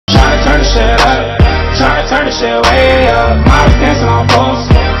shit up. Tryna turn the shit way up. Models dancing on posts.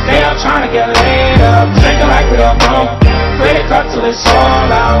 Stay up tryna get laid up. Drinking like we are broke. Credit card till it's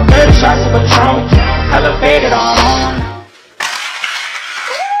all out. 30 shots of Patron. Elevated on home.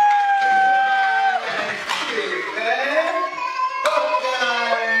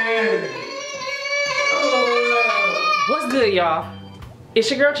 What's good, y'all? It's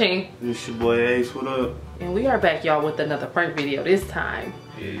your girl Ching. It's your boy Ace. What up? And we are back, y'all, with another prank video this time.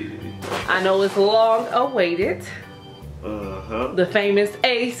 I know it's long awaited. The famous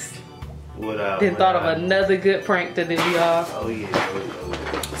Ace then thought of another good prank to do, y'all. Oh yeah.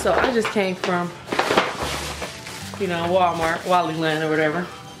 So I just came from, you know, Walmart, Wally Land or whatever.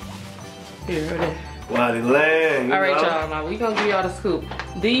 Here it is. Wally Land. All right, y'all. Now we gonna give y'all the scoop.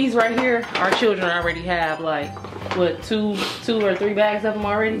 These right here, our children already have like what two or three bags of them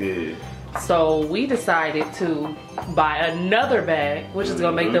already. Yeah. So we decided to buy another bag, which is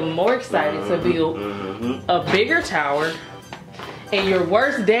gonna make them more excited to build a bigger tower. And your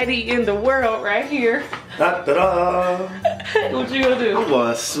worst daddy in the world right here. Da, da, da. What you gonna do? I'm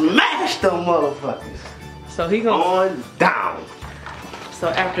gonna smash them motherfuckers. So he gonna on down. So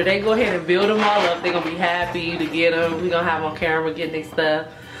after they go ahead and build them all up, they're gonna be happy to get them. We gonna have on camera getting their stuff.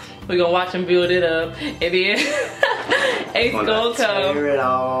 We're gonna watch them build it up, and then Ace gonna come. Tear it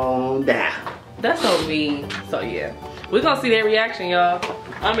on down. That's so mean. So yeah, we're gonna see their reaction, y'all.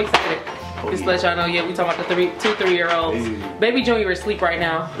 I'm excited. Just to let y'all know, yeah, we talking about the 3-year-olds. Baby Junior is asleep right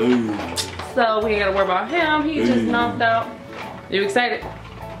now. So we ain't gotta worry about him. He just knocked out. You excited?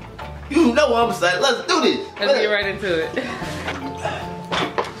 You know I'm excited. Let's do this. Let's get right into it.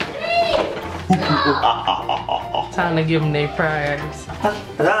 Time to give them their prize.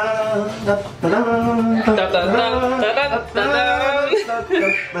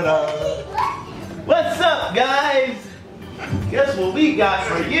 What's up, guys? Guess what we got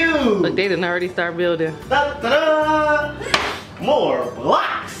for you? Look, they didn't already start building. More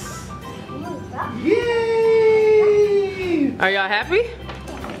blocks. Yay! Are y'all happy?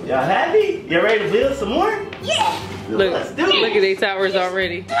 Y'all happy? You ready to build some more? Yeah. Look, Let's do it. look at these towers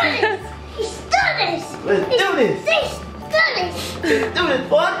already. Let's do this. Let's do this. Let's do this. Let's do this,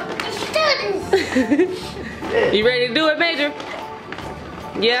 boy. Let's do this. Yeah. You ready to do it, Major?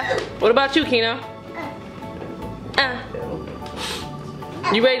 Yeah? What about you, Keno?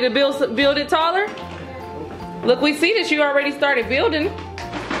 You ready to build it taller? Look, we see that you already started building. Alright,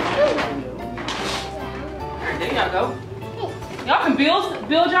 there y'all go. Y'all can build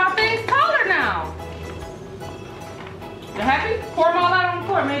y'all things taller now. You happy? Pour them all out on the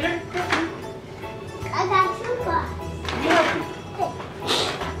floor, Major. I got 2 blocks.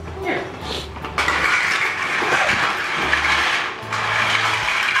 Here.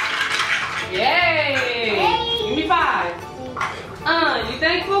 Yay! Give me 5. You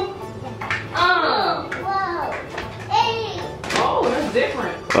thankful? Whoa. Hey. Oh,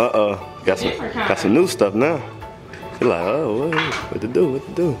 that's different. Got some new stuff now. You're like, oh, what to do? What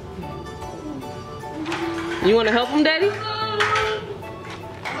to do? You want to help him, Daddy?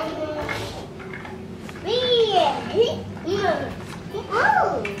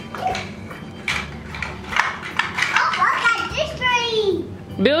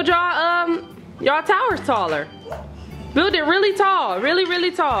 Build y'all towers taller. Build it really tall,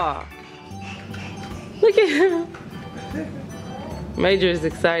 really tall. Look at him. Major is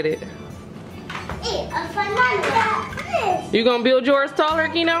excited. You gonna build yours taller,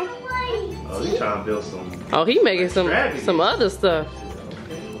 Keno? Oh, he's trying to build some. Oh, he making some other stuff.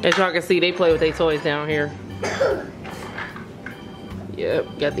 As y'all can see, they play with their toys down here.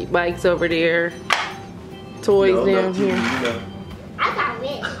 Yep, got the bikes over there. Toys down here. I got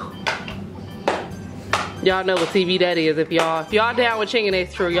it. Y'all know what TV that is. If y'all down with CHING,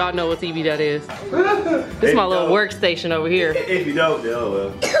 true, y'all know what TV that is. This is my little workstation over here. If you don't, then oh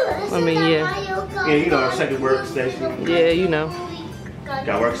well. I mean, yeah. Yeah, you know our second workstation. Yeah, you know.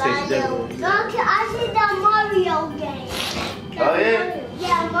 Got workstation there. Look, I see the Mario game. Oh yeah?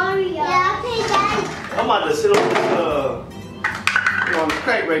 Yeah, Mario. Yeah, I play that. I'm about to sit on this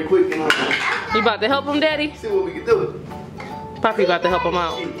crank right quick and You about to help him, Daddy? see what we can do. Poppy about to help him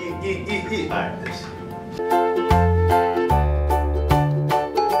out. Alright.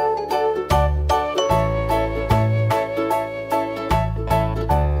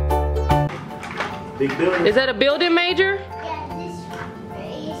 Big building. Is that a building, Major? Yeah, this is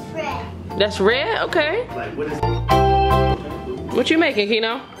red. That's red? Okay. Like, what is What you making,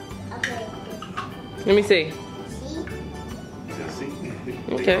 Keno? Okay. Let me see. See?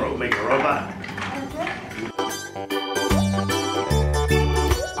 Okay. Make a robot.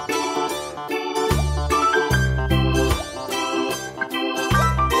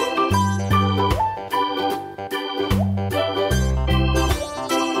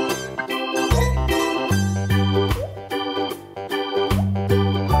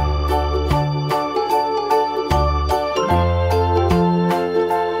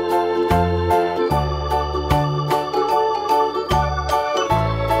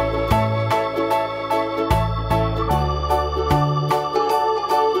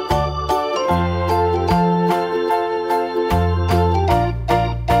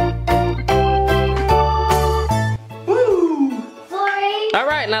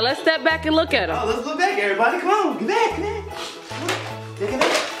 Now let's step back and look at him. Oh, let's look back, everybody. Come on, get back, get back. Take it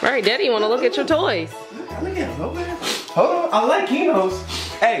back. Right, Daddy, you want to look at your toys? Look at him. Hold on. I like Keno's.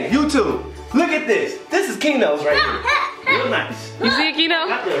 Hey, you two. Look at this. This is Keno's right here. Real nice. You see it, Keno?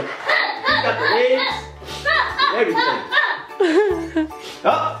 Got the legs. Everything.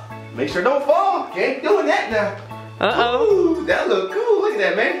 Oh, make sure don't fall. Can't doing that now. Uh-oh. Ooh, that look cool. Look at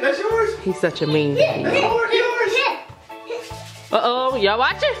that, man. That's yours. He's such a mean baby. That's yours. Uh-oh. Y'all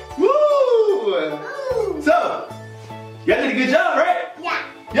watching? Woo! So, y'all did a good job, right? Yeah.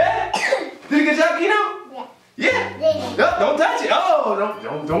 Yeah? Did a good job, Keno? Yeah. Yeah? No, don't touch it. Oh,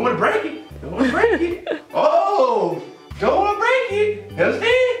 don't want to break it. Don't want to break it. Oh, don't want to break it.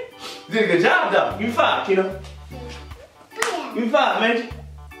 Understand? You did a good job, though. Give me 5, Keno. Yeah. Give me 5, Major.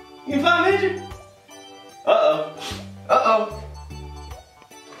 Give me 5, Major. Uh-oh. Uh-oh.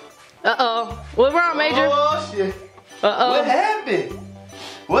 Uh-oh. What's wrong, Major? Oh, shit. Uh-oh. What happened?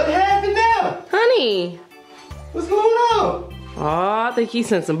 What happened now? Honey. What's going on? Oh, I think he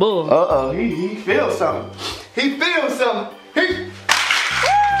sent some bull. Uh-oh, he feels something. He feels something.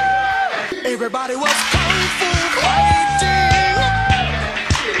 Everybody was kung fu fighting.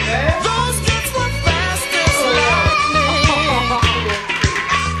 Those kids were fast as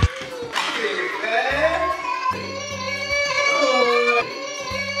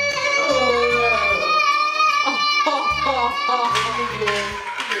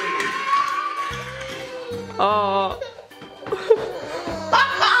Oh.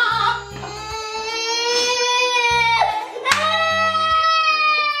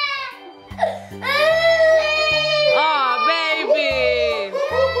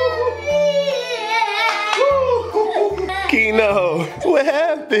 Keno, what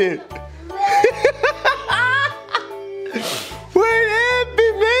happened? What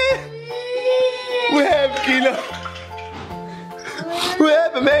happened, man? What happened, Keno? What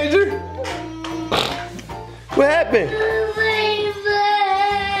happened, Major? What happened?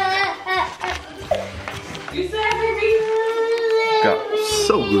 You sad, baby? God,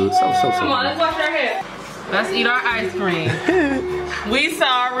 so good, so Come on, let's wash our hair. Let's eat our ice cream. We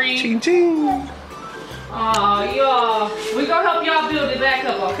sorry. Ching ching. Oh, y'all. We gonna help y'all build it back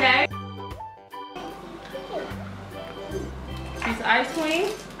up, okay? Piece of ice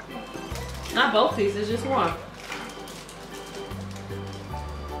cream. Not both pieces, just one.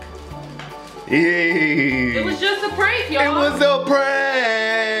 Yay. It was just a prank, y'all. It was a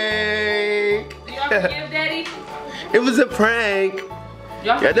prank. Y'all forgive Daddy? It was a prank.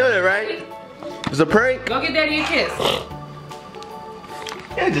 Y'all Y'all doing it right? It was a prank. Go get Daddy a kiss.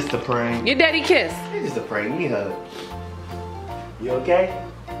 It's just a prank. Get Daddy a kiss. It's just a prank. Give me a hug. You okay?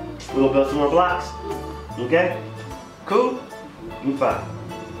 We gonna build some more blocks. Okay? Cool? You 5.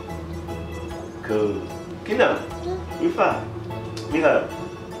 Cool. Get up. You 5. Give me a hug.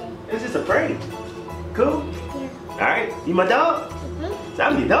 It's just a prank. Cool? Yeah. Alright. You my dog? So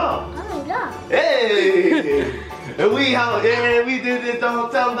I'm your dog. Oh my God. Hey! And we out. Yeah, we did this the whole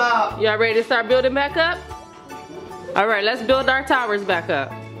time dog. Y'all ready to start building back up? All right, let's build our towers back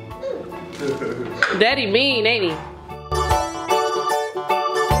up. Daddy mean, ain't he?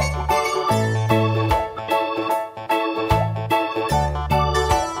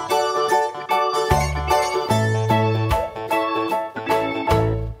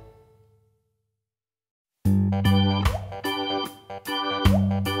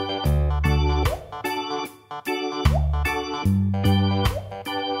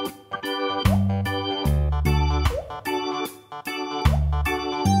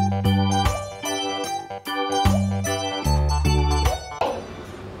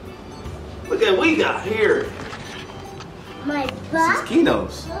 Look at what we got here. My This is butt.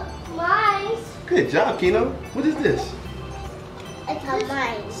 Keno's. Mice. Good job, Keno. What is this? It's a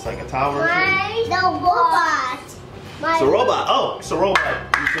mice. It's like a tower. Mice. The robot. It's a robot. Oh, it's a robot.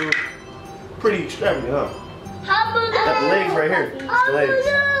 It's pretty extravagant, huh? Got the legs right here. It's the legs.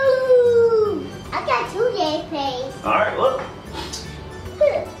 I got 2 leg plays. All right, look.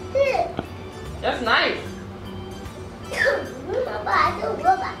 That's nice.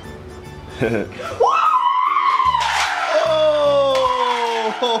 Robot. Oh!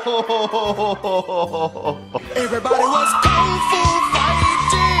 everybody was kung fu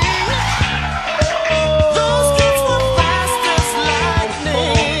fighting. Those kids were fast as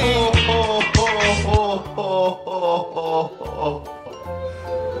lightning.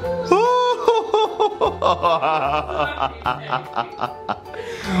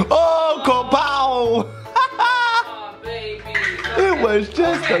 Oh, kapow! Oh, baby. It was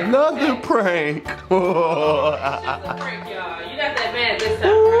just another prank. Just a prank, y'all. You're not that bad this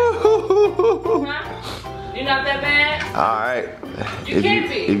time, right? Huh? You're not that bad. Alright. You can't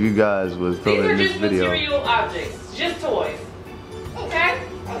be. If you guys was These feeling are this just video. material objects, just toys. Okay?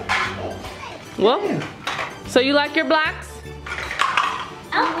 Well, so you like your blocks?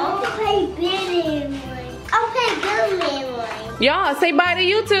 I'll play big one. I'll play good one. Y'all, say bye to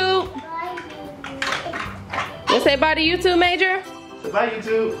YouTube. You say bye to YouTube, Major? Bye,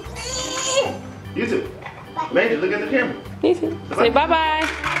 YouTube. YouTube. Major, look at the camera. Say bye-bye.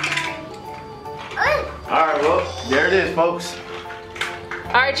 Alright, well, there it is, folks.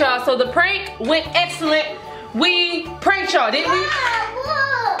 Alright, y'all, so the prank went excellent. We pranked y'all, didn't we?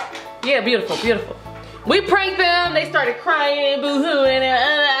 Yeah, beautiful, beautiful. We pranked them. They started crying, boo-hooing,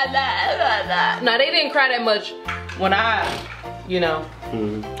 and Now, they didn't cry that much when I, you know,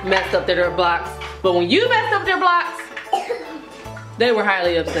 messed up their blocks. But when you messed up their blocks, they were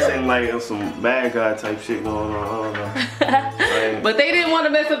highly upset. Seemed like some bad guy type shit going on. I don't know. But they didn't want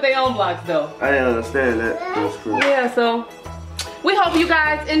to mess up their own blocks, though. I didn't understand that. It was cool. Yeah, so we hope you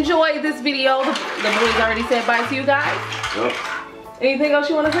guys enjoyed this video. The boys already said bye to you guys. Yep. Anything else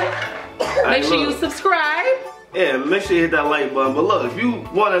you want to say? Make sure you subscribe. Yeah, make sure you hit that like button. But look, if you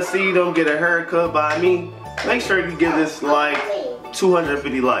want to see them get a haircut by me, make sure you give this like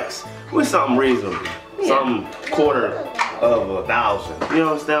 250 likes with something reasonable. Yeah. Some quarter of 1,000. You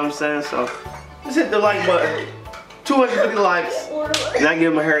understand what I'm saying? So just hit the like button. 250 likes. And I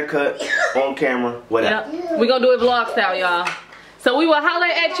give them a haircut on camera. Whatever. Yep. We're going to do it vlog style, y'all. So we will holler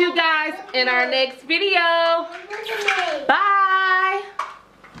at you guys in our next video. Bye.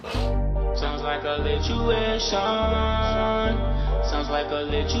 Sounds like a lituation. Sounds like a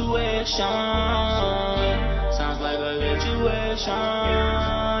lituation. Sounds like a lituation.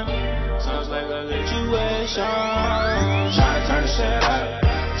 Sounds like a lituation. Tryna turn the shit up.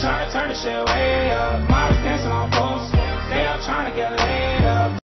 Tryna turn the shit way up.